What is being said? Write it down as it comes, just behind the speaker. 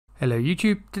Hello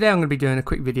YouTube, today I'm going to be doing a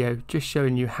quick video just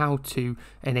showing you how to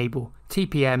enable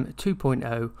TPM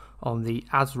 2.0 on the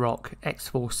Asrock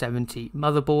X470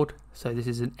 motherboard. So this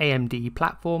is an AMD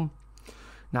platform.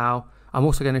 Now I'm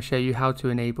also going to show you how to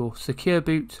enable secure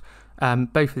boot.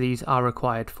 Both of these are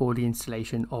required for the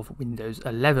installation of Windows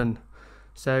 11.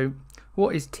 So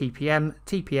what is TPM?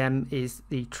 TPM is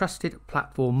the Trusted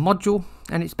Platform Module,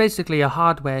 and it's basically a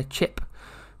hardware chip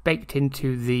baked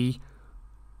into the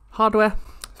hardware.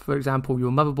 For example,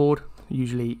 your motherboard,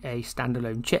 usually a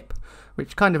standalone chip,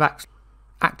 which kind of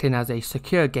acting as a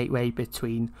secure gateway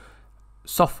between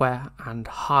software and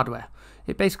hardware.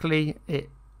 It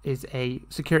is a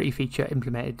security feature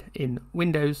implemented in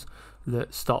Windows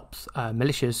that stops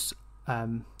malicious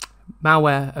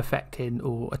malware affecting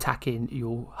or attacking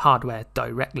your hardware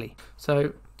directly.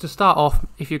 So to start off,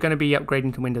 if you're going to be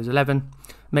upgrading to Windows 11,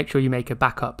 make sure you make a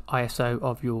backup ISO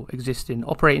of your existing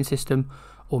operating system,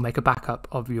 or make a backup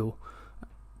of your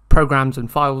programs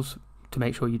and files to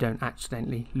make sure you don't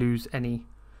accidentally lose any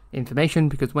information,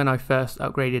 because when I first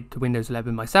upgraded to Windows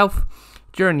 11 myself,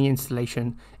 during the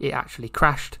installation it actually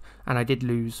crashed and I did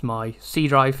lose my C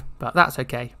drive, but that's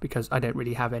okay because I don't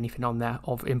really have anything on there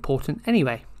of importance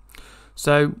anyway.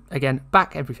 So again,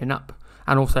 back everything up,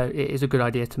 and also it is a good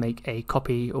idea to make a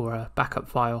copy or a backup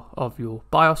file of your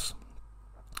BIOS,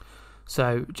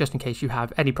 so just in case you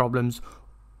have any problems,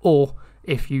 or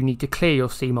if you need to clear your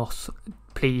CMOS,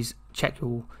 please check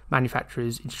your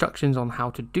manufacturer's instructions on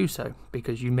how to do so,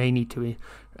 because you may need to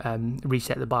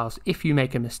reset the BIOS if you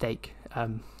make a mistake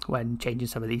when changing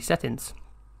some of these settings.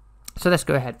 So let's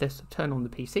go ahead, let's turn on the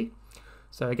PC.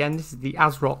 So again, this is the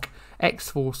Asrock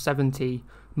X470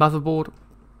 motherboard.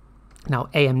 Now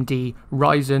AMD,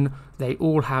 Ryzen, they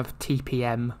all have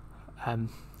TPM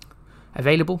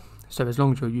available. So as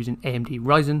long as you're using AMD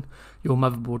Ryzen, your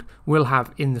motherboard will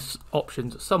have in the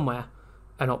options somewhere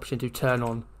an option to turn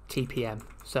on TPM.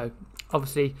 So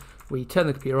obviously we turn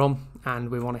the computer on and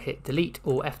we want to hit delete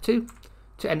or F2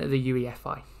 to enter the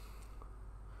UEFI.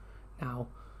 Now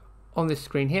on this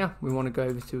screen here, we want to go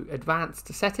over to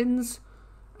advanced settings,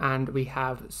 and we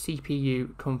have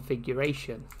CPU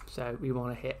configuration. So we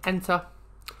want to hit enter,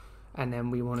 and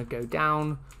then we want to go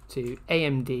down to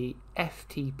AMD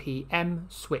FTPM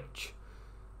switch.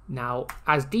 Now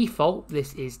as default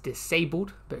this is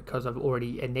disabled because I've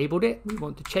already enabled it. We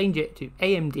want to change it to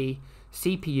AMD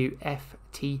CPU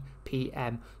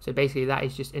FTPM. So basically that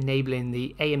is just enabling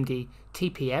the AMD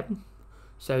TPM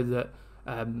so that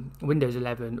Windows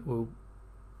 11 will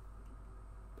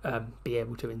be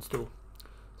able to install.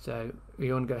 So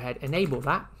we want to go ahead, enable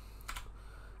that.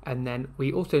 And then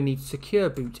we also need secure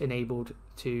boot enabled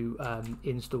to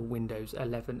install Windows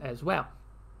 11 as well.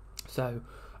 So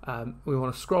we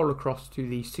want to scroll across to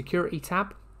the security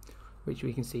tab, which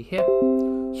we can see here.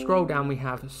 Scroll down, we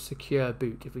have secure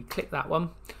boot. If we click that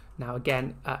one, now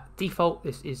again at default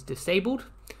this is disabled,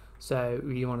 so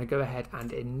you want to go ahead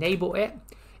and enable it.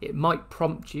 It might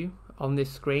prompt you on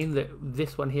this screen that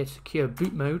this one here, secure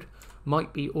boot mode,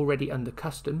 might be already under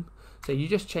custom, so you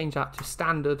just change that to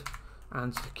standard,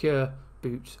 and secure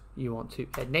boot you want to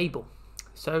enable.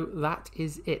 So that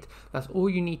is it. That's all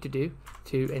you need to do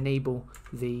to enable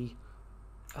the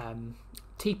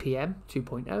TPM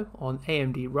 2.0 on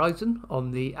AMD Ryzen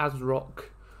on the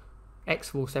Asrock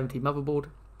X470 motherboard.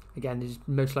 Again, this is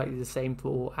most likely the same for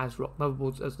all Asrock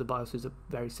motherboards, as the BIOSes are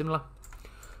very similar.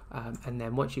 And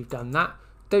then once you've done that,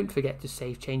 don't forget to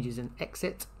save changes and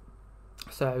exit.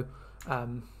 So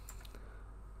go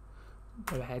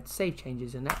ahead, save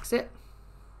changes and exit.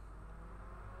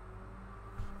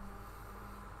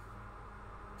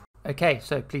 Okay,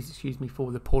 so please excuse me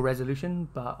for the poor resolution,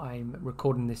 but I'm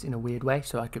recording this in a weird way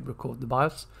so I could record the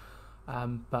BIOS.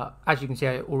 But as you can see,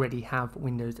 I already have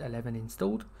Windows 11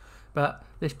 installed, but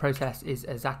this process is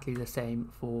exactly the same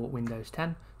for Windows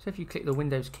 10. So if you click the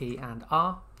Windows key and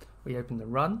R, we open the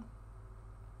run,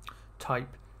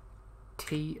 type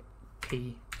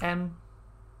tpm.msc,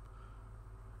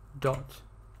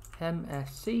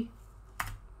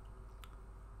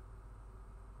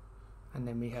 and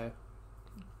then we go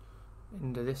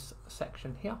into this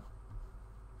section here.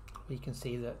 We can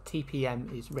see that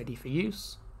TPM is ready for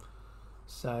use.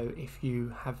 So if you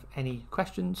have any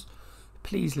questions,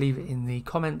 please leave it in the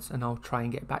comments and I'll try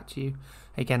and get back to you.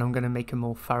 Again, I'm going to make a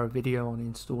more thorough video on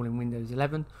installing Windows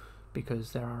 11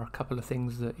 because there are a couple of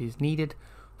things that is needed.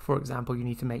 For example, you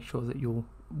need to make sure that your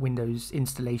Windows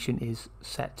installation is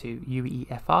set to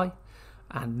UEFI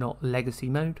and not legacy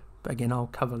mode. But again, I'll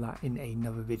cover that in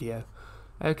another video.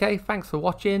 Okay, thanks for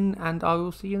watching, and I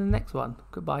will see you in the next one.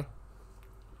 Goodbye.